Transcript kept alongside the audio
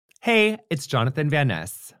Hey, it's Jonathan Van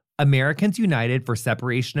Ness. Americans United for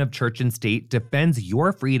Separation of Church and State defends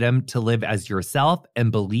your freedom to live as yourself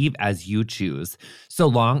and believe as you choose, so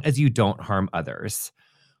long as you don't harm others.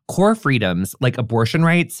 Core freedoms like abortion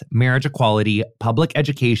rights, marriage equality, public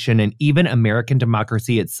education, and even American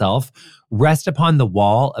democracy itself rest upon the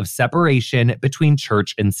wall of separation between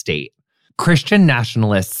church and state. Christian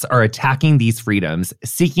nationalists are attacking these freedoms,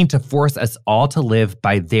 seeking to force us all to live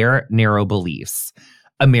by their narrow beliefs.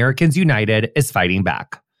 Americans United is fighting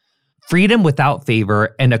back. Freedom without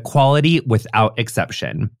favor and equality without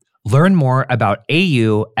exception. Learn more about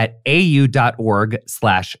AU at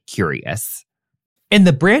au.org/curious. In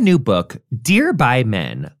the brand new book, Dear Bi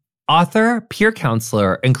Men, author, peer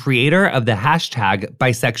counselor, and creator of the hashtag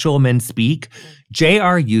Bisexual Men Speak,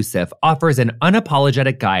 J.R. Yusuf offers an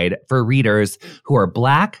unapologetic guide for readers who are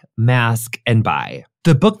Black, masc, and bi.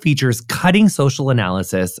 The book features cutting social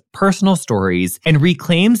analysis, personal stories, and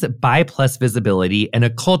reclaims bi plus visibility in a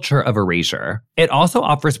culture of erasure. It also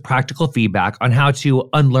offers practical feedback on how to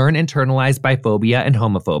unlearn internalized biphobia and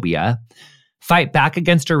homophobia, fight back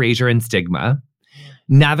against erasure and stigma,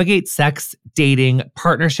 navigate sex, dating,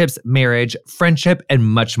 partnerships, marriage, friendship, and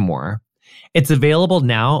much more. It's available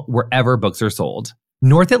now wherever books are sold.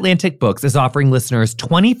 North Atlantic Books is offering listeners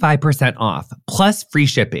 25% off, plus free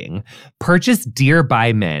shipping. Purchase Dear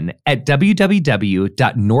Bi Men at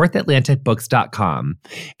www.northatlanticbooks.com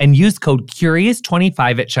and use code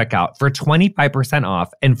CURIOUS25 at checkout for 25% off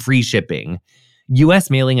and free shipping. U.S.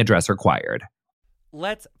 mailing address required.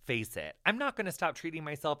 Let's face it, I'm not going to stop treating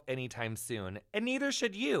myself anytime soon, and neither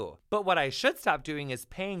should you. But what I should stop doing is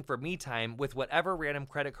paying for me time with whatever random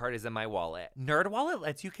credit card is in my wallet. NerdWallet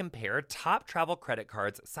lets you compare top travel credit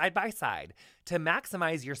cards side by side to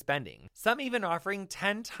maximize your spending. Some even offering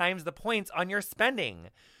 10 times the points on your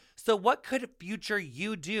spending. So what could future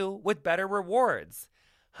you do with better rewards?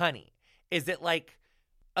 Honey, is it like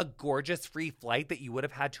a gorgeous free flight that you would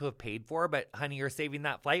have had to have paid for, but honey, you're saving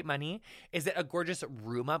that flight money? Is it a gorgeous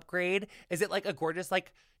room upgrade? Is it like a gorgeous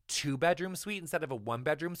like 2-bedroom suite instead of a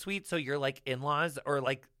 1-bedroom suite? So your like in-laws or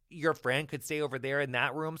like your friend could stay over there in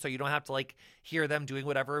that room so you don't have to like hear them doing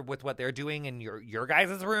whatever with what they're doing in your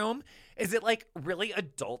guys' room? Is it like really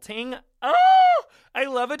adulting? Oh, I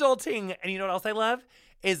love adulting. And you know what else I love?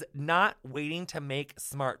 Is not waiting to make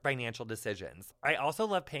smart financial decisions. I also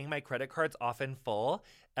love paying my credit cards off in full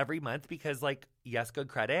every month because like, yes, good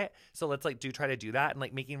credit. So let's like try to do that and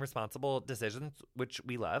like making responsible decisions, which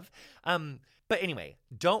we love. But anyway,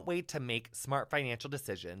 don't wait to make smart financial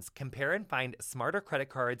decisions. Compare and find smarter credit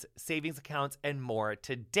cards, savings accounts, and more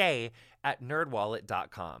today at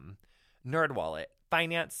nerdwallet.com. NerdWallet,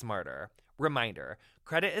 finance smarter. Reminder,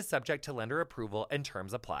 credit is subject to lender approval and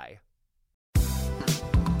terms apply.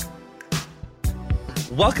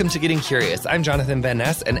 Welcome to Getting Curious. I'm Jonathan Van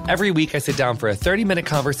Ness, and every week I sit down for a 30-minute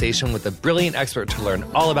conversation with a brilliant expert to learn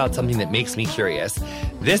all about something that makes me curious.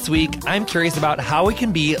 This week, I'm curious about how we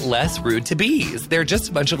can be less rude to bees. They're just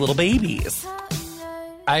a bunch of little babies.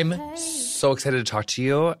 I'm so excited to talk to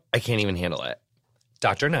you. I can't even handle it.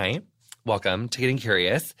 Dr. Nieh, welcome to Getting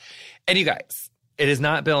Curious. And you guys, it is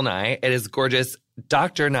not Bill Nye. It is gorgeous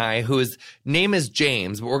Dr. Nieh, whose name is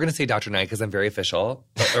James, but we're going to say Dr. Nieh because I'm very official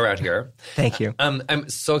around here. Thank you. I'm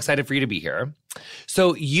so excited for you to be here.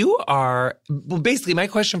 So you are, well, basically my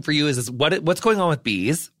question for you is what's going on with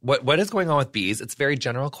bees? What is going on with bees? It's a very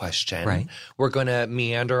general question. Right. We're going to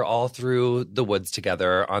meander all through the woods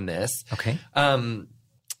together on this. Okay. And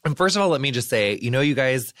first of all, let me just say, you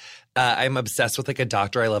guys, I'm obsessed with like a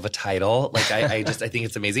doctor. I love a title. Like I think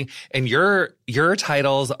it's amazing. And your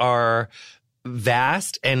titles are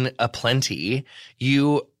vast and aplenty.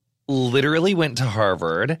 You literally went to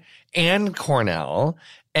Harvard and Cornell,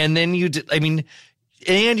 and then you did,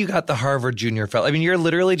 and you got the Harvard Junior Fellow. You're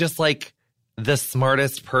literally just like the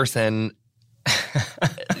smartest person.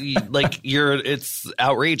 It's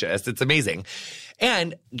outrageous. It's amazing.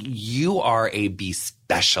 And you are a bee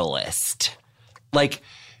specialist.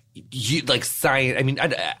 You like science.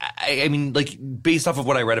 Based off of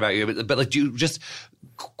what I read about you, but like, do you just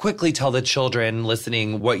quickly tell the children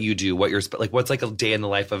listening what you do, what's like a day in the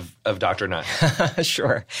life of Dr. Nieh?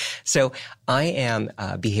 Sure. So I am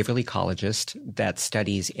a behavioral ecologist that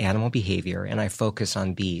studies animal behavior, and I focus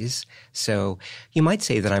on bees. So you might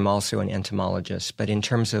say that I'm also an entomologist, but in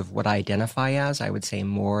terms of what I identify as, I would say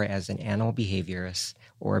more as an animal behaviorist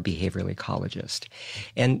or a behavioral ecologist.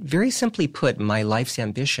 And very simply put, my life's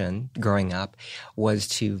ambition growing up was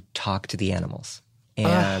to talk to the animals.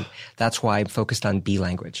 And that's why I'm focused on bee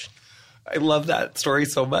language. I love that story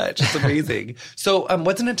so much. It's amazing. So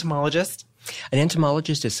what's an entomologist? An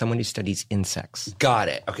entomologist is someone who studies insects. Got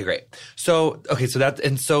it. Okay, great. So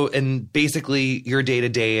basically your day to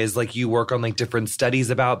day is like you work on like different studies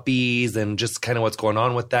about bees and just kind of what's going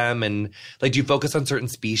on with them. And like, do you focus on certain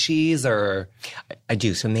species or? I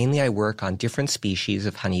do. So mainly I work on different species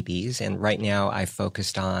of honeybees. And right now I've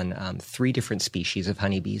focused on 3 different species of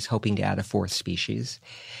honeybees, hoping to add a 4th species.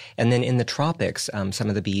 And then in the tropics, some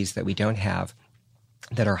of the bees that we don't have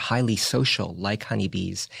that are highly social, like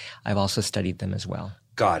honeybees, I've also studied them as well.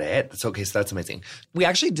 Got it. So that's amazing. We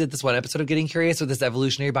actually did this one episode of Getting Curious with this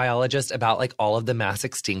evolutionary biologist about like all of the mass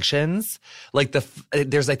extinctions. Like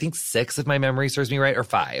there's I think 6 if my memory serves me right, or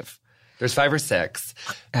 5. There's 5 or 6.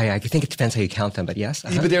 I think it depends how you count them, but yes.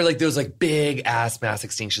 But they're like those like big ass mass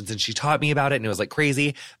extinctions, and she taught me about it, and it was like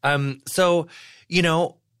crazy. So you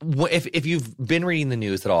know. If you've been reading the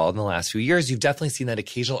news at all in the last few years, you've definitely seen that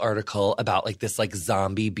occasional article about like this like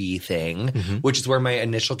zombie bee thing, which is where my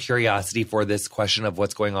initial curiosity for this question of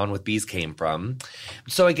what's going on with bees came from.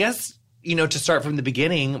 So I guess, you know, to start from the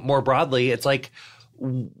beginning more broadly, it's like,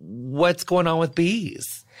 what's going on with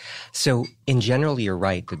bees? So in general, you're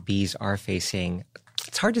right that bees are facing –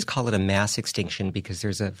 it's hard to call it a mass extinction because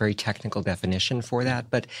there's a very technical definition for that,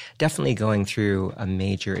 but definitely going through a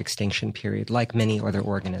major extinction period like many other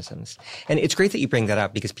organisms. And it's great that you bring that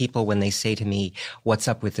up because people, when they say to me, what's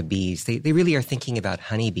up with the bees, they really are thinking about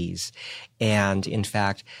honeybees. And in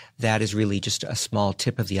fact, that is really just a small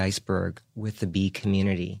tip of the iceberg with the bee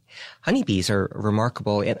community. Honeybees are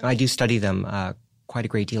remarkable, and I do study them quite a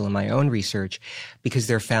great deal in my own research because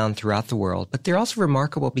they're found throughout the world. But they're also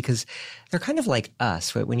remarkable because they're kind of like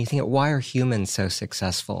us. When you think, why are humans so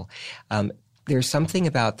successful? There's something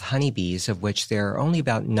about honeybees of which there are only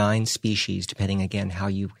about 9 species, depending, again, how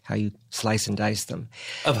you slice and dice them.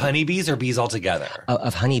 Of honeybees or bees altogether?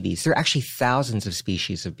 Of honeybees. There are actually thousands of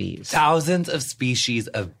species of bees. Thousands of species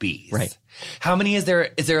of bees. Right. How many is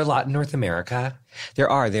there? Is there a lot in North America? There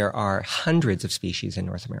are hundreds of species in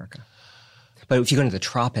North America. But if you go into the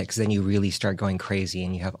tropics, then you really start going crazy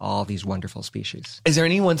and you have all these wonderful species. Is there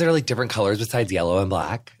any ones that are like different colors besides yellow and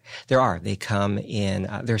black? There are. They come in,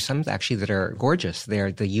 there's some actually that are gorgeous.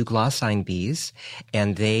 They're the euglossine bees,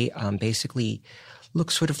 and they basically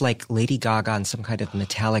look sort of like Lady Gaga in some kind of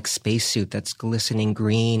metallic spacesuit that's glistening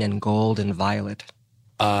green and gold and violet.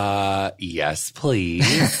 Yes,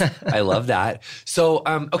 please. I love that. So,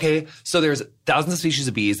 okay. So there's thousands of species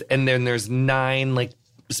of bees, and then there's 9, like,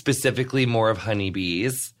 specifically more of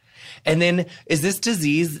honeybees. And then is this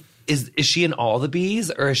disease, is she in all the bees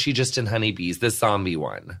or is she just in honeybees, this zombie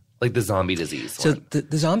one, like the zombie disease So one?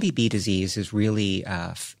 the zombie bee disease is really,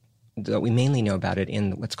 we mainly know about it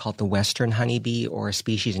in what's called the western honeybee, or a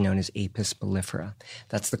species known as Apis mellifera.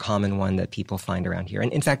 That's the common one that people find around here.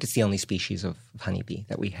 And in fact, it's the only species of honeybee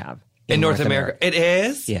that we have. In North America. It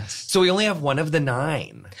is? Yes. So we only have one of the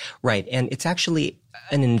 9. Right. And it's actually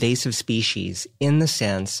an invasive species in the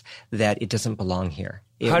sense that it doesn't belong here.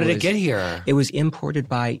 How did it get here? It was imported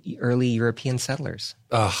by early European settlers.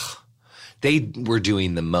 Ugh. They were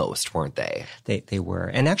doing the most, weren't they? They were.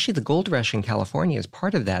 And actually the gold rush in California is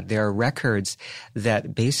part of that. There are records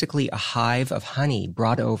that basically a hive of honey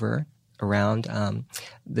brought over around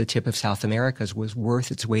the tip of South America was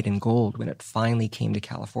worth its weight in gold when it finally came to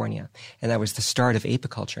California. And that was the start of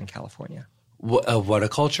apiculture in California. What a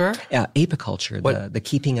culture? Apiculture, the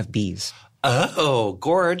keeping of bees. Oh,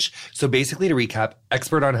 gorge. So basically, to recap,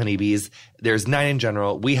 expert on honeybees. There's 9 in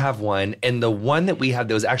general. We have 1. And the one that we had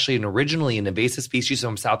that was actually originally an invasive species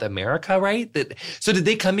from South America, right? So did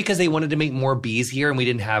they come because they wanted to make more bees here and we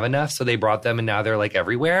didn't have enough? So they brought them and now they're like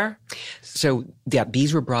everywhere? So yeah,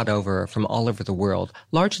 bees were brought over from all over the world,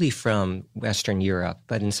 largely from Western Europe.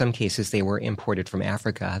 But in some cases, they were imported from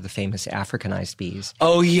Africa, the famous Africanized bees.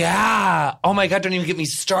 Oh, yeah. Oh, my God. Don't even get me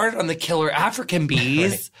started on the killer African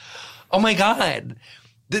bees. Right. Oh my God.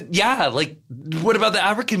 Yeah, like, what about the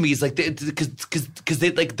African bees? Like, because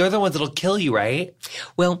they like they're the ones that'll kill you, right?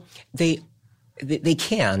 Well, they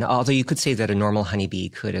can, although you could say that a normal honeybee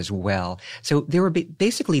could as well. So there were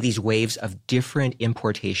basically these waves of different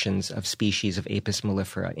importations of species of Apis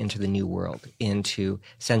mellifera into the New World, into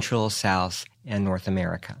Central, South, and North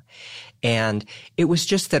America. And it was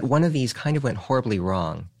just that one of these kind of went horribly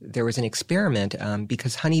wrong. There was an experiment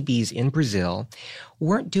because honeybees in Brazil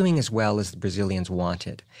weren't doing as well as the Brazilians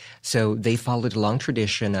wanted. So they followed a long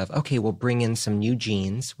tradition of, okay, we'll bring in some new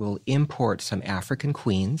genes, we'll import some African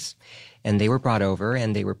queens, and they were brought over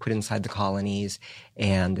and they were put inside the colonies,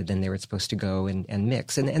 and then they were supposed to go and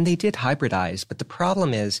mix. And they did hybridize, but the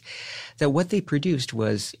problem is that what they produced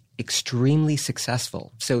was extremely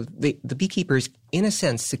successful. So the beekeepers, in a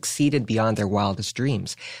sense, succeeded beyond their wildest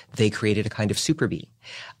dreams. They created a kind of super bee,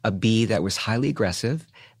 a bee that was highly aggressive,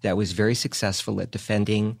 that was very successful at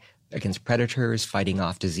defending against predators, fighting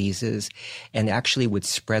off diseases, and actually would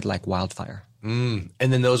spread like wildfire. And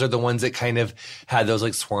then those are the ones that kind of had those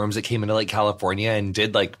like swarms that came into like California and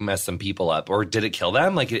did like mess some people up, or did it kill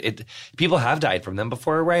them? Like people have died from them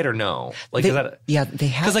before, right? Or no? Like they have.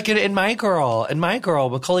 Because like in My Girl,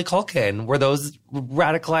 Macaulay Culkin, were those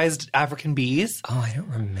radicalized African bees? Oh, I don't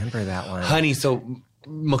remember that one, honey. So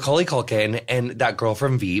Macaulay Culkin and that girl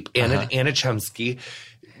from Veep, Anna Chomsky.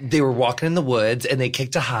 They were walking in the woods and they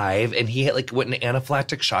kicked a hive and he went in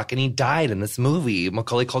anaphylactic shock and he died in this movie.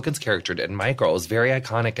 Macaulay Culkin's character did in My Girl. It was very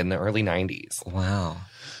iconic in the early 90s. Wow.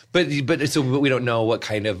 But we don't know what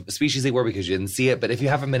kind of species they were because you didn't see it. But if you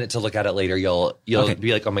have a minute to look at it later, you'll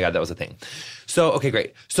be like, oh my God, that was a thing. So, okay,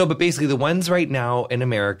 great. So, but basically the ones right now in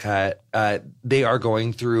America, they are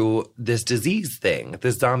going through this disease thing,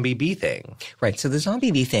 this zombie bee thing. Right. So the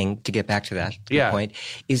zombie bee thing, to get back to that point,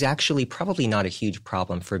 is actually probably not a huge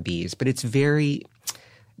problem for bees, but it's very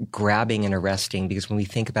grabbing and arresting, because when we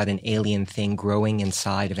think about an alien thing growing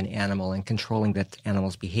inside of an animal and controlling that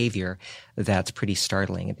animal's behavior, that's pretty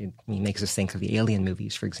startling. It makes us think of the Alien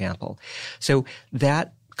movies, for example. So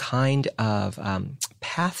that kind of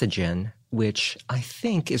pathogen, which I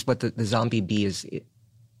think is what the zombie bee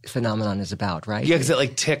phenomenon is about, right? Yeah, because it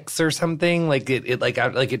like ticks or something. Like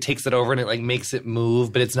it takes it over and it like makes it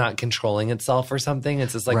move, but it's not controlling itself or something.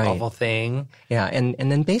 It's this like awful thing. Yeah, and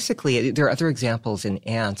then basically there are other examples in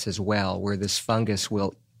ants as well, where this fungus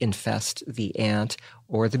will infest the ant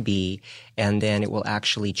or the bee, and then it will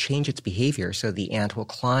actually change its behavior. So the ant will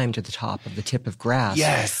climb to the top of the tip of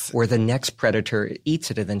grass, where the next predator eats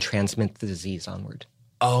it and then transmits the disease onward.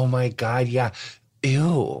 Oh my God! Yeah,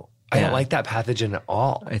 ew. I don't like that pathogen at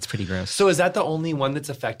all. It's pretty gross. So is that the only one that's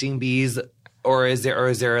affecting bees, or is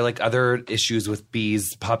there like other issues with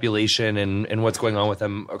bees population and what's going on with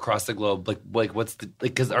them across the globe? Like what's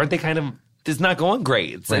because aren't they kind of, it's not going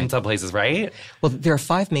great in some places, right? Well, there are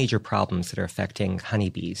 5 major problems that are affecting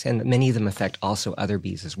honeybees, and many of them affect also other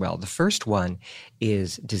bees as well. The first one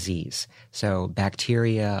is disease. So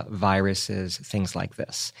bacteria, viruses, things like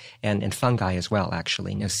this, and fungi as well,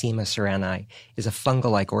 actually. Nosema ceranae is a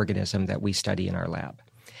fungal-like organism that we study in our lab.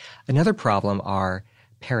 Another problem are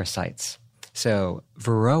parasites. So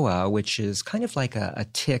varroa, which is kind of like a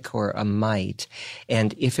tick or a mite,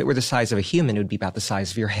 and if it were the size of a human, it would be about the size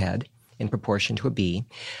of your head in proportion to a bee.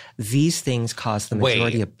 These things cause the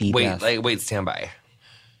majority of bee death. Stand by.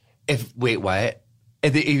 What?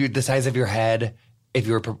 If the size of your head,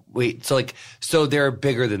 so they're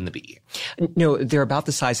bigger than the bee. No, they're about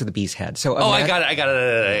the size of the bee's head. So I got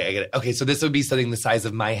it. Okay, so this would be something the size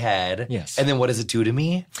of my head. Yes. And then what does it do to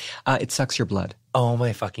me? It sucks your blood. Oh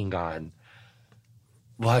my fucking God.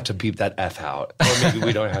 We'll have to beep that F out. Or maybe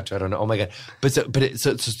we don't have to. I don't know. Oh my God.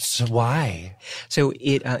 So why? So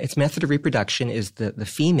its method of reproduction is the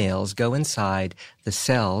females go inside the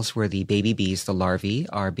cells where the baby bees, the larvae,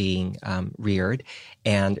 are being reared,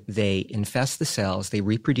 and they infest the cells. They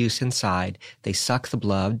reproduce inside. They suck the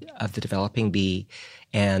blood of the developing bee,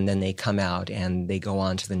 and then they come out and they go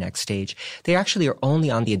on to the next stage. They actually are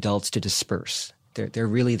only on the adults to disperse. They're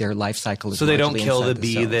really, their life cycle is so they don't kill the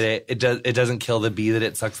bee cells. that it doesn't kill the bee that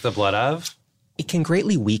it sucks the blood of? It can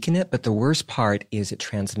greatly weaken it, but the worst part is it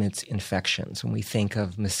transmits infections. When we think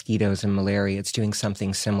of mosquitoes and malaria, it's doing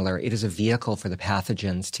something similar. It is a vehicle for the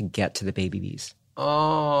pathogens to get to the baby bees.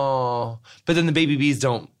 Oh, but then the baby bees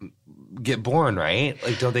don't get born, right?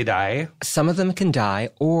 Like, don't they die? Some of them can die,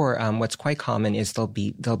 or what's quite common is they'll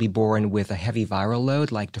be born with a heavy viral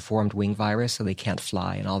load, like deformed wing virus, so they can't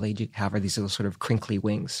fly, and all they have are these little sort of crinkly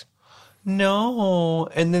wings. No,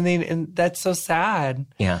 and that's so sad.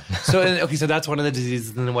 Yeah. So that's one of the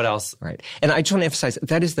diseases. And then what else? Right. And I just want to emphasize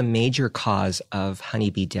that is the major cause of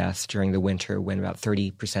honeybee deaths during the winter, when about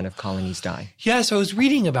 30% of colonies die. Yeah. So I was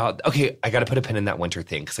reading about. Okay, I got to put a pin in that winter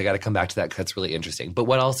thing because I got to come back to that because that's really interesting. But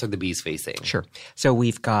what else are the bees facing? Sure. So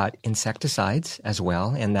we've got insecticides as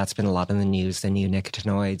well, and that's been a lot in the news. The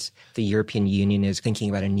neonicotinoids. The European Union is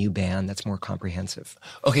thinking about a new ban that's more comprehensive.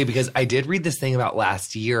 Okay, because I did read this thing about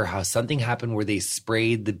last year how something happened where they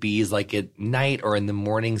sprayed the bees like at night or in the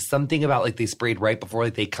morning, something about like they sprayed right before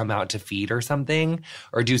like they come out to feed or something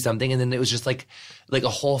or do something, and then it was just like a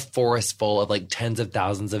whole forest full of like tens of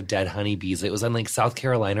thousands of dead honeybees. It was in like South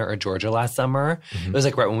Carolina or Georgia last summer. It was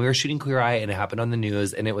like right when we were shooting Queer Eye, and it happened on the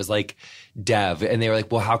news, and it was like Dev, and they were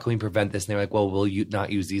like, well, how can we prevent this? And they were like, well, we'll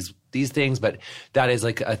not use these things, but that is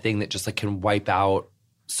like a thing that just like can wipe out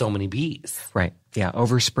so many bees. Right. Yeah.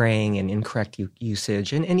 Overspraying and incorrect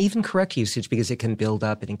usage and even correct usage because it can build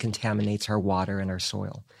up and it contaminates our water and our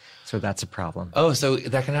soil. So that's a problem. Oh, so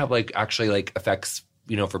that can have actually effects,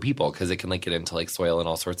 for people because it can get into soil and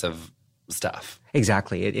all sorts of stuff.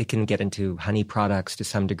 Exactly. It can get into honey products to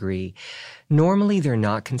some degree. Normally, they're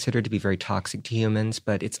not considered to be very toxic to humans,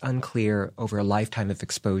 but it's unclear over a lifetime of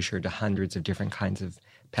exposure to hundreds of different kinds of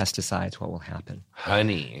pesticides what will happen.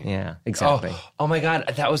 Honey. Yeah, exactly. Oh my God.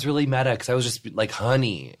 That was really meta because I was just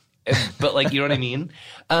honey. But you know what I mean?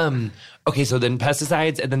 Okay, so then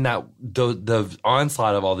pesticides and then the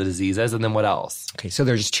onslaught of all the diseases and then what else? Okay, so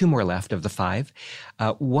there's 2 more left of the 5.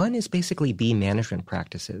 One is basically bee management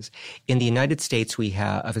practices. In the United States, we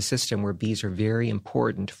have a system where bees are very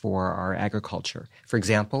important for our agriculture. For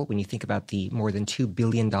example, when you think about the more than $2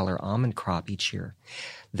 billion almond crop each year,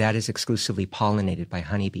 that is exclusively pollinated by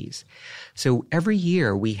honeybees. So every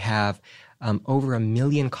year we have over 1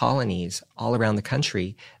 million colonies all around the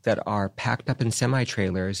country that are packed up in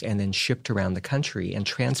semi-trailers and then shipped around the country and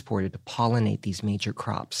transported to pollinate these major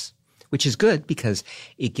crops, which is good because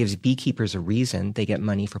it gives beekeepers a reason. They get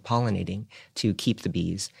money for pollinating to keep the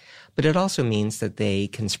bees. But it also means that they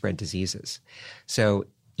can spread diseases. So,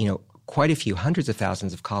 quite a few hundreds of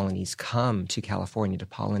thousands of colonies come to California to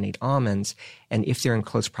pollinate almonds. And if they're in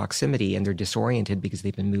close proximity and they're disoriented because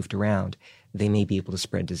they've been moved around, they may be able to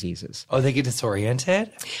spread diseases. Oh, they get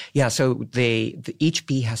disoriented? Yeah, so each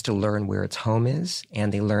bee has to learn where its home is,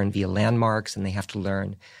 and they learn via landmarks, and they have to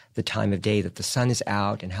learn the time of day that the sun is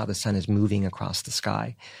out and how the sun is moving across the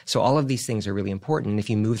sky. So all of these things are really important, and if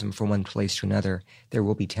you move them from one place to another, there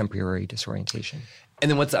will be temporary disorientation.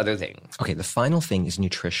 And then what's the other thing? Okay, the final thing is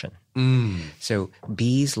nutrition. So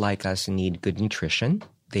bees like us need good nutrition.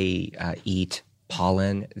 They eat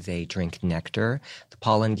pollen, they drink nectar. The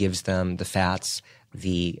pollen gives them the fats,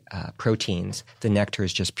 the proteins. The nectar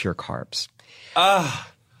is just pure carbs.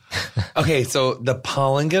 Okay, so the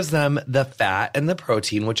pollen gives them the fat and the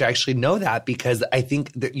protein, which I actually know that because I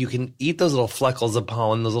think that you can eat those little fleckles of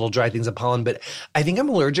pollen, those little dry things of pollen, but I think I'm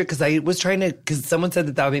allergic because I was trying to, because someone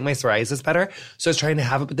said that would make my psoriasis better, so I was trying to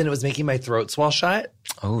have it, but then it was making my throat swell shut.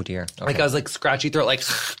 Oh, dear. Okay. I was scratchy throat,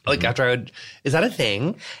 after I would, is that a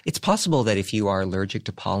thing? It's possible that if you are allergic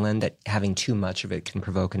to pollen, that having too much of it can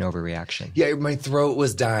provoke an overreaction. Yeah, my throat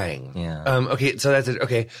was dying. Yeah. Okay, so that's it.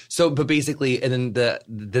 Okay, so, but basically, and then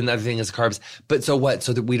the other thing is carbs. But so what?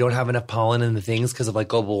 So that we don't have enough pollen in the things because of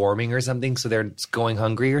global warming or something? So they're going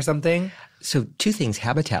hungry or something? So 2 things,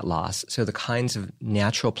 habitat loss. So the kinds of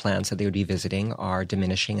natural plants that they would be visiting are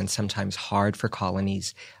diminishing and sometimes hard for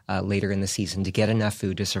colonies later in the season to get enough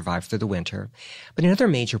food to survive through the winter. But another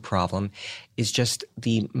major problem is just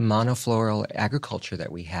the monofloral agriculture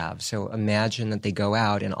that we have. So imagine that they go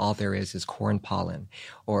out and all there is corn pollen,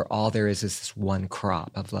 or all there is this one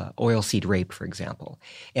crop of oilseed rape, for example.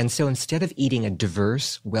 And so instead of eating a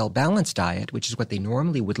diverse, well-balanced diet, which is what they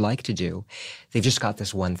normally would like to do, they've just got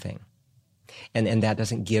this one thing. And that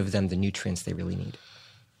doesn't give them the nutrients they really need.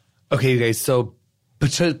 Okay, you guys, so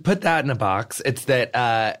but to put that in a box, it's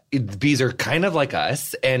that bees are kind of like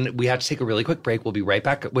us, and we have to take a really quick break. We'll be right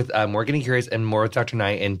back with more Getting Curious and more with Dr.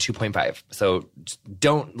 Nieh in 2.5. So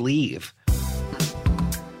don't leave.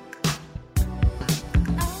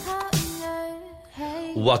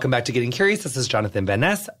 Welcome back to Getting Curious. This is Jonathan Van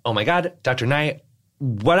Ness. Oh my God, Dr. Nieh.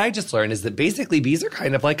 What I just learned is that basically bees are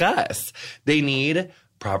kind of like us. They need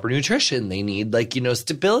proper nutrition. They need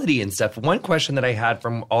stability and stuff. One question that I had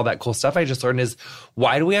from all that cool stuff I just learned is,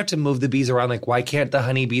 why do we have to move the bees around? Why can't the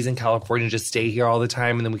honeybees in California just stay here all the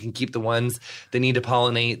time and then we can keep the ones that need to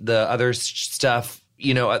pollinate the other stuff?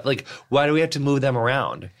 Why do we have to move them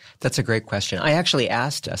around? That's a great question. I actually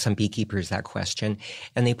asked some beekeepers that question,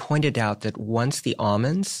 and they pointed out that once the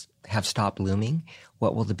almonds have stopped blooming,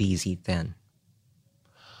 what will the bees eat then?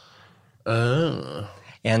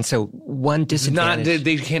 And so one disadvantage...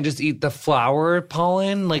 They can't just eat the flower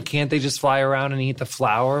pollen? Can't they just fly around and eat the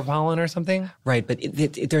flower pollen or something? Right, but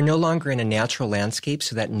they're no longer in a natural landscape,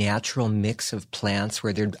 so that natural mix of plants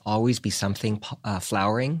where there'd always be something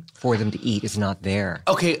flowering for them to eat is not there.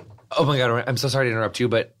 Okay. Oh my God, I'm so sorry to interrupt you,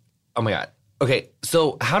 but oh my God. Okay,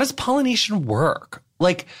 so how does pollination work?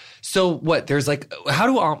 So what? There's how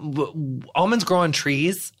do almonds grow on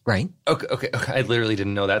trees? Right. Okay. I literally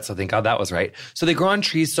didn't know that, so thank God that was right. So they grow on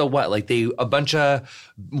trees, so what? Like a bunch of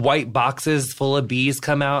white boxes full of bees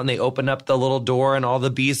come out and they open up the little door and all the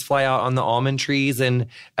bees fly out on the almond trees and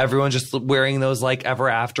everyone's just wearing those like ever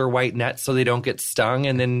after white nets so they don't get stung.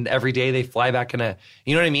 And then every day they fly back you know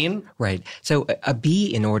what I mean? Right. So a bee,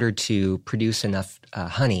 in order to produce enough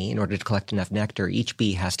honey, in order to collect enough nectar, each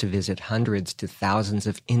bee has to visit hundreds to thousands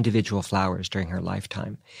of individual flowers during her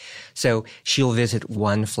lifetime. So she'll visit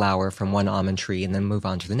one flower from one almond tree and then move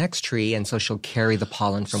on to the next tree. And so she'll carry the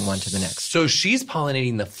pollen from one to the next. So she's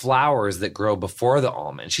pollinating the flowers that grow before the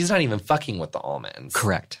almond. She's not even fucking with the almonds.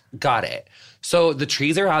 Correct. Got it. So the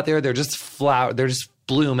trees are out there. They're just they're just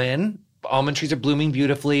blooming. Almond trees are blooming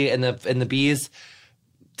beautifully. And the bees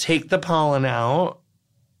take the pollen out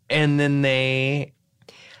and then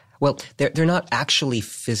well, they're not actually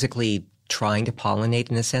physically trying to pollinate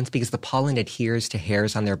in a sense because the pollen adheres to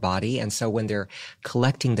hairs on their body. And so when they're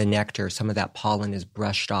collecting the nectar, some of that pollen is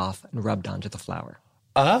brushed off and rubbed onto the flower.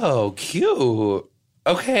 Oh, cute.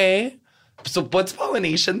 Okay. So what's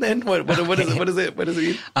pollination then? What is it? What does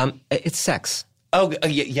it mean? It's sex. Oh,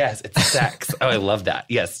 yes, it's sex. Oh, I love that.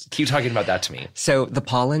 Yes. Keep talking about that to me. So the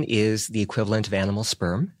pollen is the equivalent of animal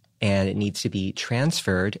sperm, and it needs to be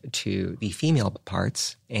transferred to the female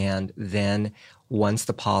parts. And then once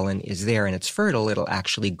the pollen is there and it's fertile, it'll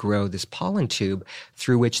actually grow this pollen tube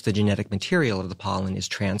through which the genetic material of the pollen is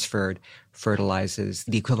transferred, fertilizes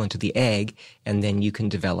the equivalent to the egg, and then you can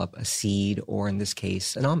develop a seed or, in this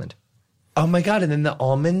case, an almond. Oh my God. And then the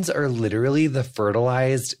almonds are literally the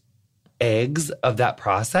fertilized eggs of that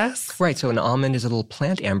process? Right. So an almond is a little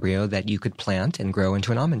plant embryo that you could plant and grow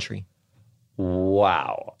into an almond tree.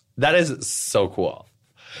 Wow. That is so cool.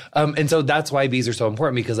 And so that's why bees are so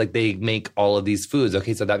important because like they make all of these foods.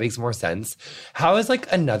 Okay, so that makes more sense. How is like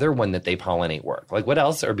another one that they pollinate work? Like what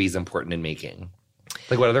else are bees important in making?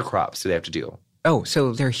 Like what other crops do they have to do? Oh,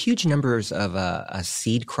 so there are huge numbers of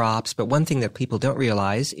seed crops, but one thing that people don't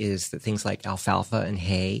realize is that things like alfalfa and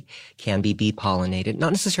hay can be bee pollinated.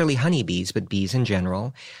 Not necessarily honeybees, but bees in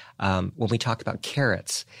general. When we talk about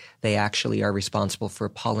carrots, they actually are responsible for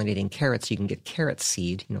pollinating carrots. You can get carrot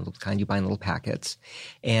seed, the kind you buy in little packets,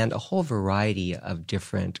 and a whole variety of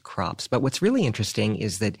different crops. But what's really interesting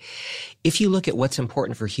is that if you look at what's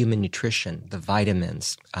important for human nutrition, the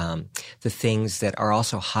vitamins, the things that are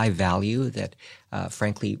also high value that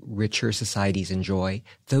frankly, richer societies enjoy,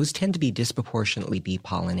 those tend to be disproportionately bee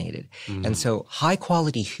pollinated. Mm. And so high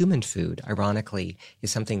quality human food, ironically,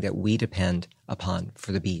 is something that we depend upon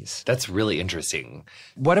for the bees. That's really interesting.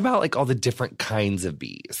 What about like all the different kinds of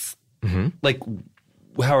bees? Mm-hmm. Like,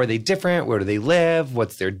 how are they different? Where do they live?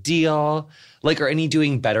 What's their deal? Like, are any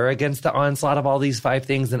doing better against the onslaught of all these 5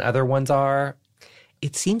 things than other ones are?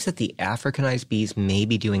 It seems that the Africanized bees may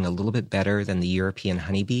be doing a little bit better than the European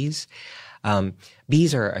honeybees.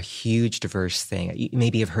 Bees are a huge, diverse thing. You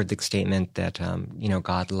maybe have heard the statement that,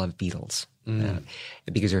 God loved beetles.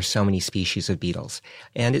 Because there are so many species of beetles.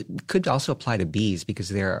 And it could also apply to bees because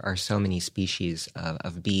there are so many species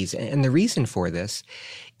of bees. And the reason for this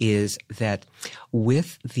is that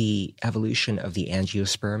with the evolution of the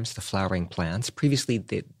angiosperms, the flowering plants, previously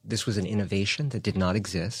this was an innovation that did not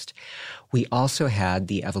exist. We also had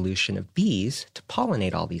the evolution of bees to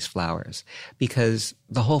pollinate all these flowers because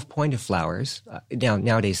the whole point of flowers,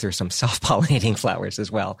 nowadays there's some self-pollinating flowers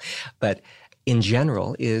as well, but in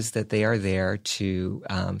general is that they are there to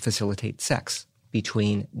facilitate sex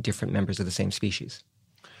between different members of the same species.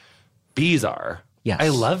 Bees are? Yes. I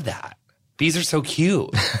love that. Bees are so cute.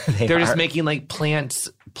 They're just making like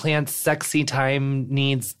plants sexy time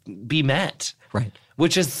needs be met. Right.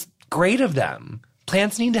 Which is great of them.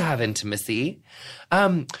 Plants need to have intimacy.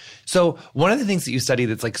 So one of the things that you study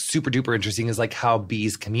that's like super duper interesting is like how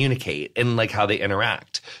bees communicate and like how they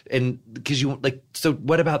interact. And because so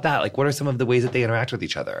what about that? Like what are some of the ways that they interact with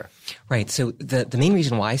each other? Right. So the main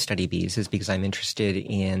reason why I study bees is because I'm interested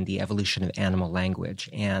in the evolution of animal language.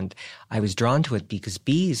 And I was drawn to it because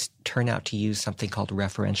bees turn out to use something called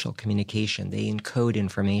referential communication. They encode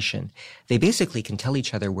information. They basically can tell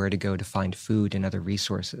each other where to go to find food and other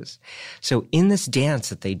resources. So in this dance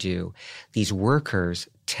that they do, these workers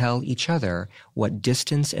tell each other what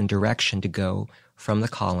distance and direction to go from the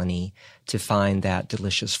colony to find that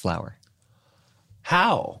delicious flower.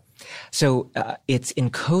 How? So it's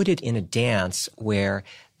encoded in a dance where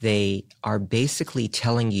they are basically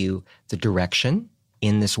telling you the direction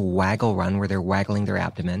in this waggle run where they're waggling their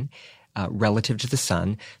abdomen relative to the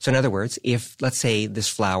sun. So in other words, if let's say this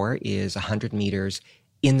flower is 100 meters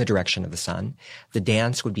in the direction of the sun, the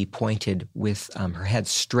dance would be pointed with her head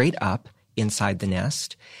straight up inside the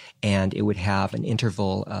nest, and it would have an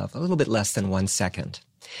interval of a little bit less than 1 second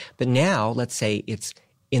But now, let's say it's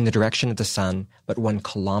in the direction of the sun, but 1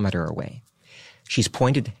 kilometer away. She's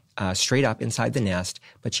pointed straight up inside the nest,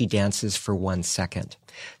 but she dances for 1 second.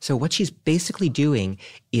 So what she's basically doing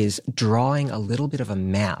is drawing a little bit of a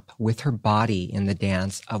map with her body in the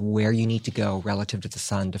dance of where you need to go relative to the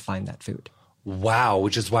sun to find that food. Wow,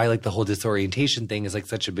 which is why like the whole disorientation thing is like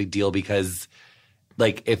such a big deal, because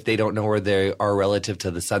like if they don't know where they are relative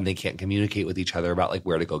to the sun, they can't communicate with each other about like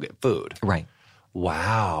where to go get food. Right.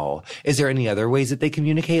 Wow. Is there any other ways that they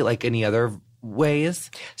communicate? Like any other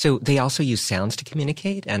ways? So they also use sounds to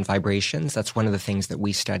communicate and vibrations. That's one of the things that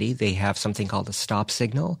we study. They have something called a stop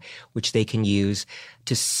signal, which they can use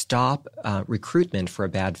to stop recruitment for a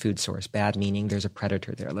bad food source. Bad meaning there's a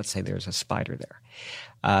predator there. Let's say there's a spider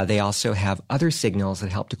there. They also have other signals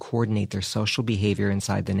that help to coordinate their social behavior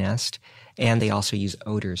inside the nest. And they also use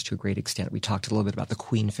odors to a great extent. We talked a little bit about the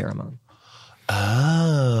queen pheromone.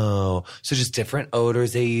 Oh, so just different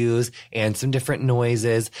odors they use and some different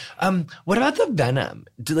noises. What about the venom?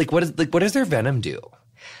 What does their venom do?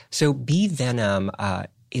 So bee venom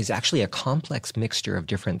is actually a complex mixture of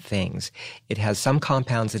different things. It has some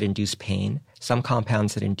compounds that induce pain, some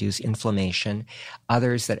compounds that induce inflammation,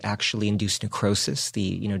 others that actually induce necrosis,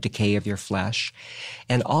 the decay of your flesh.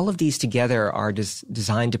 And all of these together are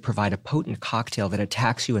designed to provide a potent cocktail that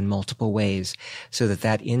attacks you in multiple ways so that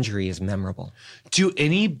that injury is memorable. Do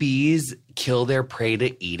any bees kill their prey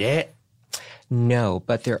to eat it? No,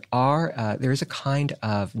 but there is a kind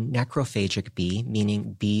of necrophagic bee,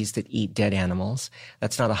 meaning bees that eat dead animals.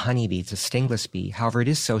 That's not a honeybee, it's a stingless bee. However, it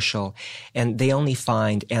is social, and they only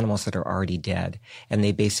find animals that are already dead. And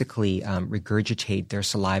they basically regurgitate their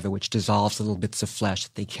saliva, which dissolves little bits of flesh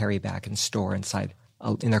that they carry back and store inside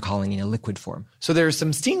in their colony in a liquid form. So there are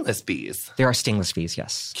some stingless bees. There are stingless bees,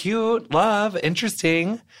 yes. Cute, love,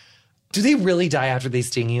 interesting. Do they really die after they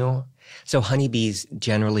sting you? So honeybees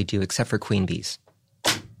generally do, except for queen bees.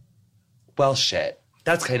 Well, shit.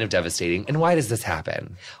 That's kind of devastating. And why does this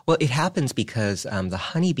happen? Well, it happens because the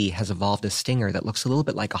honeybee has evolved a stinger that looks a little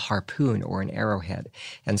bit like a harpoon or an arrowhead.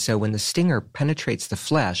 And so when the stinger penetrates the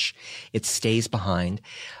flesh, it stays behind.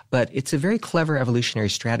 But it's a very clever evolutionary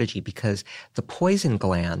strategy because the poison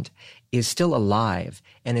gland is still alive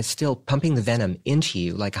and is still pumping the venom into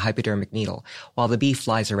you like a hypodermic needle while the bee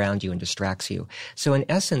flies around you and distracts you. So in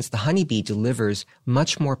essence, the honeybee delivers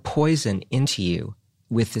much more poison into you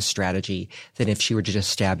with this strategy than if she were to just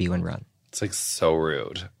stab you and run. It's like so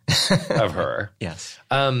rude of her. Yes.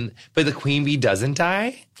 But the queen bee doesn't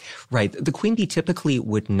die? Right. The queen bee typically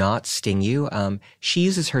would not sting you. She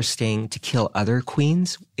uses her sting to kill other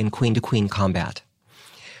queens in queen-to-queen combat.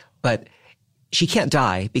 But she can't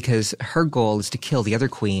die because her goal is to kill the other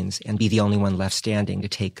queens and be the only one left standing to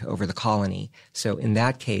take over the colony. So in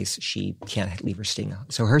that case, she can't leave her sting.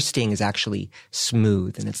 So her sting is actually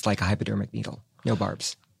smooth and it's like a hypodermic needle. No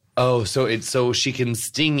barbs. Oh, so she can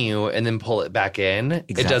sting you and then pull it back in?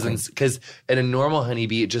 Exactly. It doesn't, because in a normal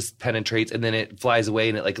honeybee, it just penetrates and then it flies away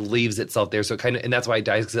and it like leaves itself there. So and that's why it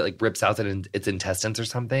dies, because it like rips out its intestines or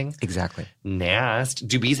something? Exactly. Nasty.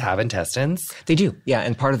 Do bees have intestines? They do, yeah.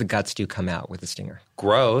 And part of the guts do come out with the stinger.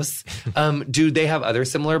 Gross. Do they have other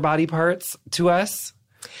similar body parts to us?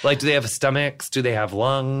 Like, do they have stomachs? Do they have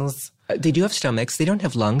lungs? They do have stomachs. They don't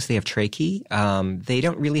have lungs. They have tracheae. They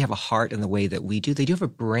don't really have a heart in the way that we do. They do have a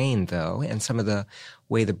brain, though, and some of the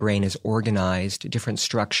way the brain is organized, different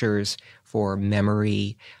structures for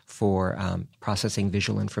memory, for processing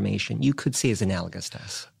visual information, you could say is analogous to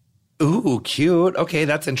us. Ooh, cute. Okay,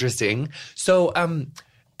 that's interesting. So,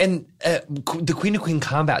 and the queen-to-queen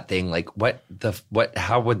combat thing, like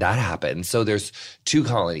how would that happen? So there's two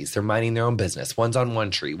colonies. They're minding their own business. One's on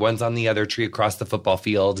one tree. One's on the other tree across the football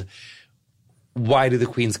field. Why do the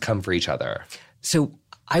queens come for each other? So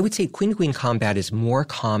I would say queen-to-queen combat is more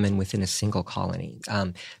common within a single colony.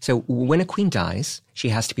 So when a queen dies, she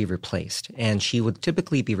has to be replaced. And she would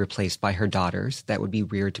typically be replaced by her daughters that would be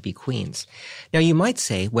reared to be queens. Now, you might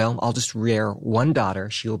say, well, I'll just rear one daughter.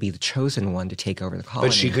 She will be the chosen one to take over the colony.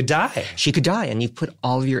 But she could die. She could die, and you've put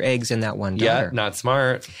all of your eggs in that one daughter. Yeah, not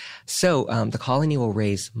smart. So the colony will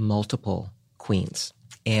raise multiple queens.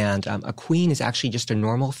 And a queen is actually just a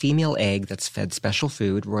normal female egg that's fed special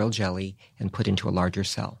food, royal jelly, and put into a larger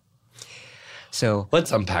cell. So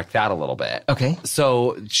let's unpack that a little bit. Okay.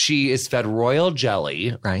 So she is fed royal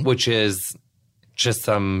jelly, right, which is just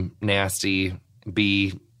some nasty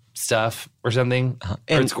bee stuff or something.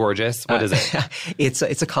 And it's gorgeous. What is it?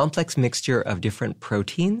 It's a complex mixture of different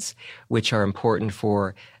proteins, which are important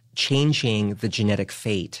for changing the genetic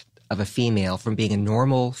fate of a female from being a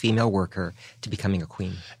normal female worker to becoming a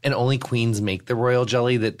queen. And only queens make the royal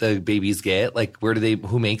jelly that the babies get? Like,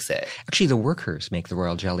 who makes it? Actually, the workers make the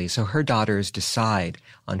royal jelly. So her daughters decide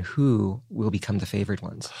on who will become the favored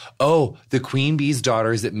ones. Oh, the queen bee's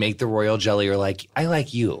daughters that make the royal jelly are like, I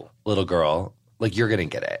like you, little girl. Like, you're going to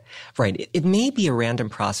get it. Right. It may be a random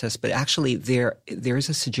process, but actually there is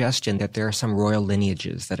a suggestion that there are some royal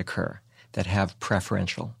lineages that occur that have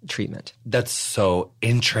preferential treatment. That's so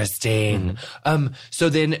interesting. So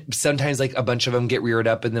then sometimes like a bunch of them get reared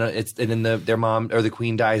up and then their mom or the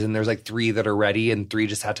queen dies and there's like 3 that are ready and 3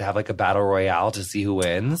 just have to have like a battle royale to see who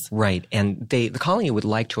wins. Right. And the colony would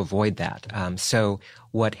like to avoid that. So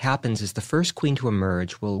what happens is the first queen to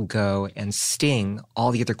emerge will go and sting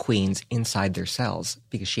all the other queens inside their cells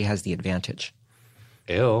because she has the advantage.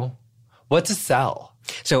 Ew. What's a cell?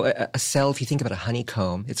 So a cell, if you think about a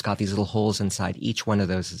honeycomb, it's got these little holes inside. Each one of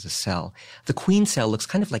those is a cell. The queen cell looks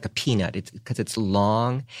kind of like a peanut because it's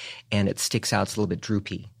long and it sticks out. It's a little bit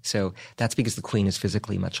droopy. So that's because the queen is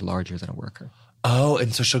physically much larger than a worker. Oh,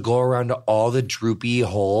 and so she'll go around to all the droopy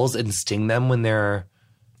holes and sting them when they're...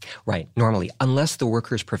 Right, normally, unless the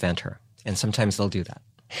workers prevent her. And sometimes they'll do that.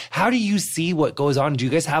 How do you see what goes on? Do you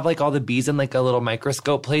guys have like all the bees in like a little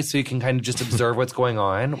microscope place so you can kind of just observe what's going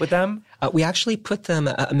on with them? We actually put them,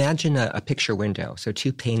 imagine a picture window. So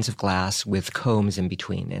 2 panes of glass with combs in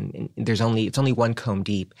between. And it's only 1 comb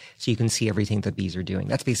deep. So you can see everything the bees are doing.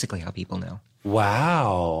 That's basically how people know.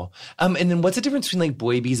 Wow. And then what's the difference between like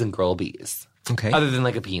boy bees and girl bees? Okay. Other than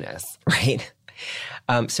like a penis. Right.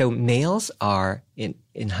 So males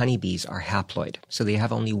in honeybees are haploid. So they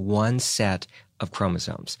have only 1 set of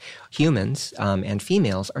chromosomes. Humans and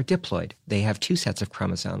females are diploid. They have 2 sets of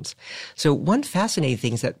chromosomes. So one fascinating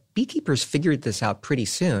thing is that beekeepers figured this out pretty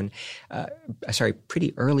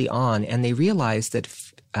early on, and they realized that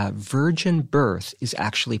virgin birth is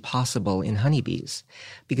actually possible in honeybees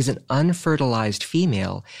because an unfertilized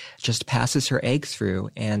female just passes her egg through,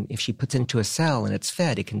 and if she puts it into a cell and it's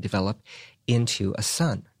fed, it can develop into a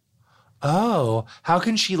son. Oh, how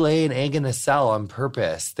can she lay an egg in a cell on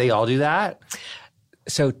purpose? They all do that?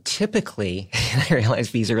 So typically, I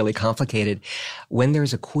realize bees are really complicated. When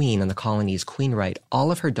there's a queen on the colony's queen right,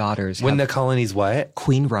 all of her daughters When the colony's what?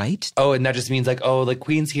 Queen right. Oh, and that just means like, oh, the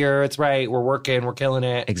queen's here. It's right. We're working. We're killing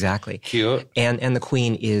it. Exactly. Cute. And the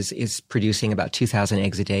queen is producing about 2,000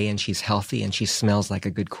 eggs a day, and she's healthy, and she smells like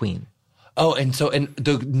a good queen. Oh,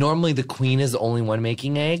 normally the queen is the only one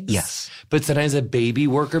making eggs? Yes. But sometimes a baby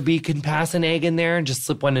worker bee can pass an egg in there and just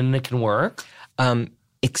slip one in and it can work?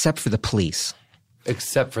 Except for the police.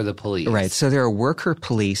 Except for the police. Right. So there are worker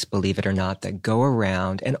police, believe it or not, that go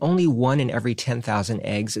around, and only 1 in every 10,000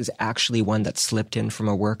 eggs is actually one that slipped in from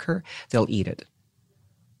a worker. They'll eat it.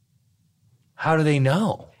 How do they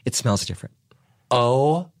know? It smells different.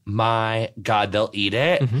 Oh my God, they'll eat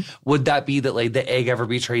it? Mm-hmm. Would that be that like the egg ever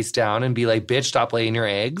be traced down and be like, bitch, stop laying your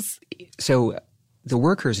eggs? So the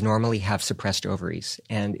workers normally have suppressed ovaries.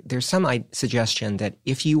 And there's some suggestion that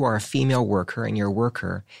if you are a female worker and you're a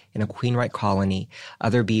worker in a queen right colony,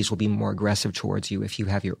 other bees will be more aggressive towards you if you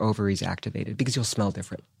have your ovaries activated because you'll smell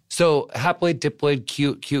different. So haploid, diploid,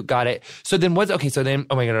 cute, got it. So then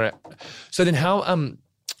oh my God. So then how,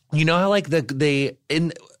 you know how like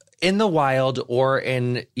in the wild or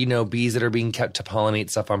in, bees that are being kept to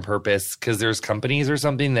pollinate stuff on purpose because there's companies or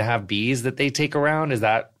something that have bees that they take around. Is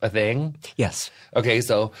that a thing? Yes. Okay.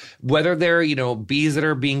 So whether they're, bees that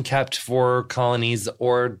are being kept for colonies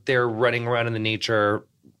or they're running around in the nature,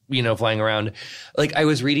 flying around. Like I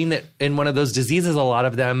was reading that in one of those diseases, a lot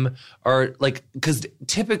of them are like, because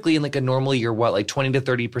typically in like a normal year, like 20 to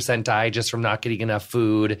 30% die just from not getting enough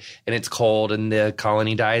food and it's cold and the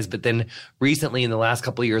colony dies. But then recently in the last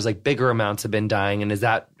couple of years, like bigger amounts have been dying. And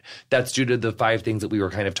that's due to the 5 things that we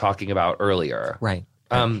were kind of talking about earlier. Right.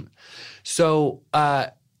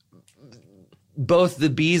 Both the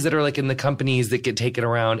bees that are like in the companies that get taken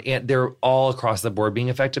around, and they're all across the board being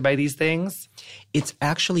affected by these things? It's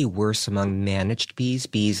actually worse among managed bees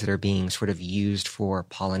that are being sort of used for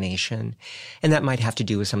pollination. And that might have to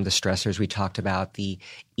do with some of the stressors we talked about, the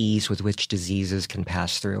ease with which diseases can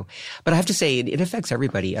pass through. But I have to say, it affects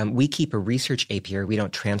everybody. We keep a research apiary. We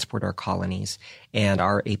don't transport our colonies. And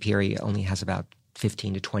our apiary only has about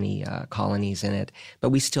 15 to 20 colonies in it. But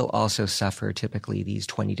we still also suffer typically these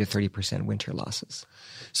 20 to 30% winter losses.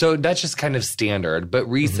 So that's just kind of standard. But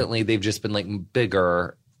recently they've just been like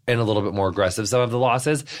bigger and a little bit more aggressive, some of the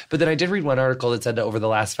losses. But then I did read one article that said that over the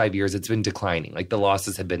last 5 years, it's been declining. Like the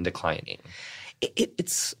losses have been declining.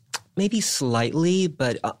 It's maybe slightly,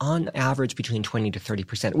 but on average between 20 to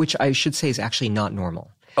 30%, which I should say is actually not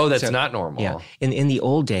normal. Oh, that's not normal. Yeah. In the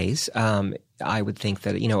old days, I would think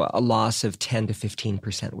that, a loss of 10 to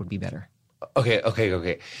 15% would be better.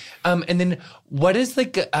 Okay. And then what is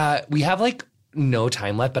we have no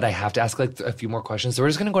time left, but I have to ask a few more questions. So we're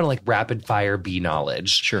just going to go into rapid fire bee knowledge.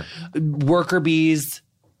 Sure. Worker bees,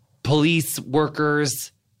 police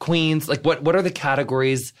workers, queens, what are the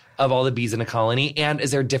categories of all the bees in a colony? And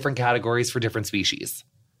is there different categories for different species?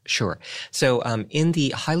 Sure. So in the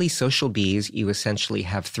highly social bees, you essentially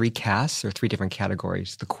have 3 castes or 3 different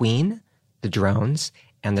categories: the queen, the drones,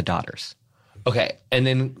 and the daughters. Okay. And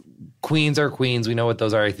then queens are queens. We know what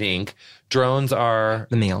those are, I think. Drones are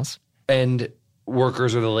the males. And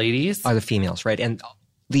workers are the ladies? Are the females, right? And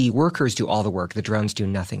the workers do all the work. The drones do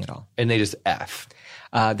nothing at all. And they just F.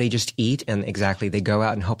 They just eat, and they go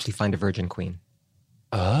out and hopefully find a virgin queen.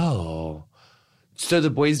 Oh. So the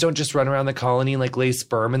boys don't just run around the colony and lay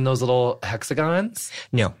sperm in those little hexagons?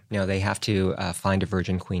 No, they have to find a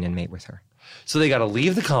virgin queen and mate with her. So they got to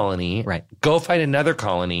leave the colony, right? Go find another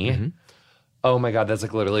colony. Mm-hmm. Oh my God, that's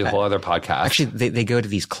literally a whole other podcast. Actually, they go to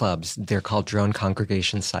these clubs. They're called drone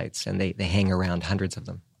congregation sites, and they hang around, hundreds of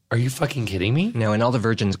them. Are you fucking kidding me? No, and all the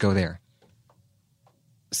virgins go there.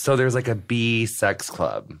 So there's a bee sex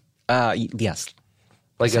club? Yes.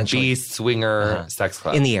 A bee swinger sex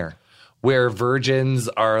club? In the air. Where virgins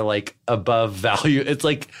are above value. It's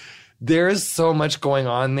there's so much going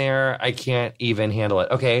on there. I can't even handle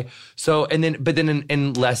it. Okay. So, but then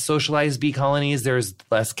in less socialized bee colonies, there's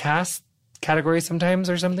less caste categories sometimes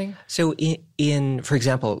or something? So for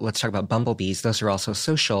example, let's talk about bumblebees. Those are also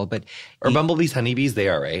social, but... Are bumblebees honeybees? They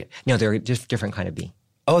are, right? No, they're just different kind of bee.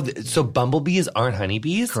 Oh, so bumblebees aren't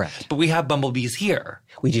honeybees? Correct. But we have bumblebees here.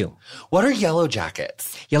 We do. What are yellow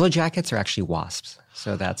jackets? Yellow jackets are actually wasps.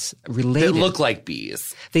 So that's related. They look like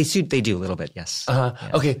bees. They do a little bit, yes. Uh-huh.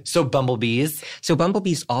 Yeah. Okay, so bumblebees? So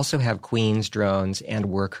bumblebees also have queens, drones, and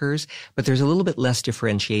workers, but there's a little bit less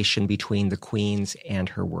differentiation between the queens and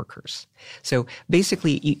her workers. So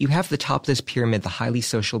basically, you have the top of this pyramid, the highly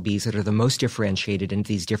social bees that are the most differentiated into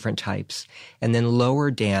these different types. And then lower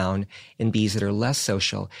down in bees that are less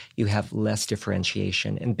social, you have less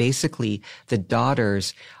differentiation. And basically, the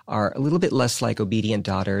daughters are a little bit less like obedient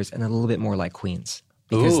daughters and a little bit more like queens.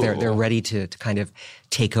 Because they're ready to kind of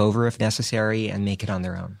take over if necessary and make it on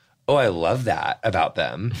their own. Oh, I love that about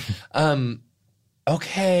them.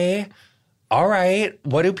 Okay. All right.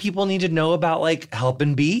 What do people need to know about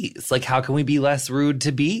helping bees? How can we be less rude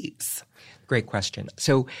to bees? Great question.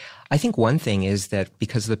 So I think one thing is that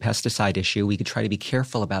because of the pesticide issue, we could try to be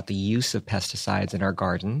careful about the use of pesticides in our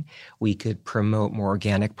garden. We could promote more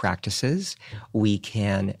organic practices. We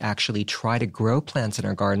can actually try to grow plants in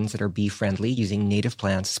our gardens that are bee-friendly using native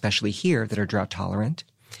plants, especially here, that are drought-tolerant.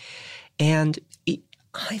 And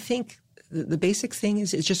I think the basic thing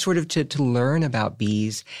is just sort of to learn about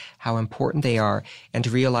bees, how important they are, and to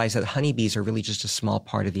realize that honeybees are really just a small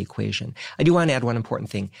part of the equation. I do want to add one important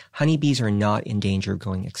thing. Honeybees are not in danger of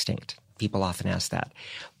going extinct. People often ask that.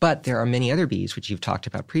 But there are many other bees, which you've talked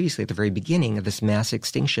about previously at the very beginning of this mass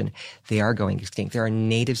extinction. They are going extinct. There are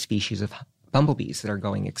native species of bumblebees that are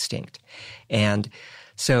going extinct. And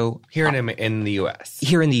so... Here in the U.S.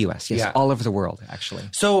 Here in the U.S., yes. Yeah. All over the world, actually.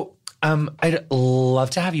 So... I'd love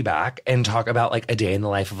to have you back and talk about a day in the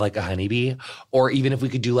life of a honeybee, or even if we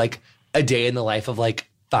could do a day in the life of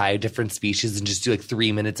 5 different species and just do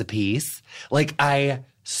 3 minutes a piece. I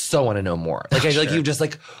so want to know more. I feel like you just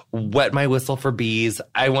wet my whistle for bees.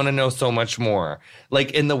 I want to know so much more.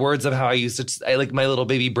 In the words of how I used to, my little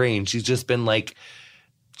baby brain, she's just been I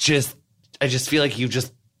just feel like you've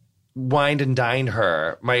just wined and dined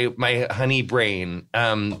her. My honey brain.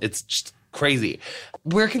 It's just crazy.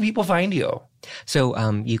 Where can people find you? So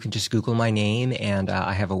you can just Google my name, and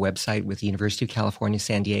I have a website with the University of California,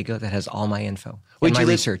 San Diego that has all my info and my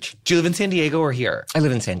research. Do you live in San Diego or here? I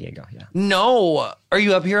live in San Diego, yeah. No. Are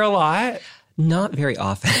you up here a lot? Not very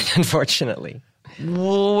often, unfortunately.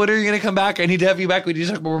 Well, when are you going to come back? I need to have you back. We need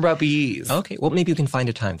to talk more about bees. Okay. Well, maybe you can find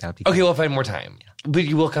a time. That would be Okay, we'll find more time. Yeah. But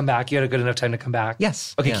you will come back? You had a good enough time to come back?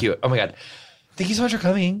 Yes. Okay, cute. Oh, my God. Thank you so much for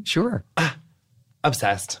coming. Sure.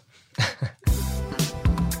 Obsessed.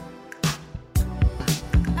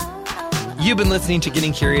 You've been listening to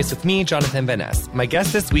Getting Curious with me, Jonathan Van Ness. My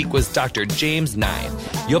guest this week was Dr. James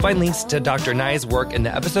Nieh. You'll find links to Dr. Nieh's work in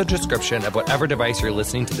the episode description of whatever device you're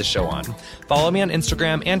listening to the show on. Follow me on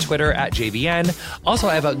Instagram and Twitter at JVN. Also,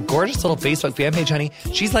 I have a gorgeous little Facebook fan page, honey.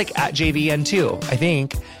 She's at JVN too, I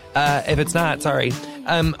think. If it's not, sorry.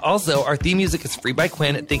 Also, our theme music is free by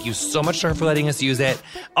Quinn. Thank you so much to her for letting us use it.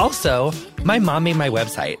 Also, my mom made my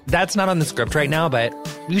website. That's not on the script right now, but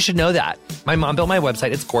you should know that. My mom built my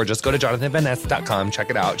website. It's gorgeous. Go to jonathanvanness.com. Check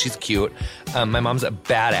it out. She's cute. My mom's a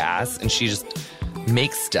badass, and she just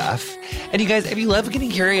make stuff. And you guys, if you love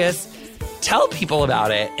getting curious, tell people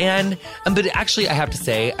about it. And but actually, I have to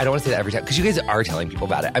say, I don't want to say that every time because you guys are telling people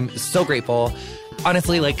about it. I'm so grateful.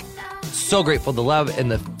 Honestly, like so grateful. The love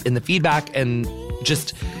and the feedback and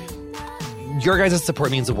just your guys'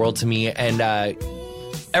 support means the world to me. And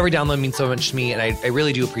every download means so much to me. And I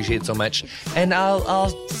really do appreciate it so much. And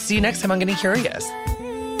I'll see you next time on Getting Curious.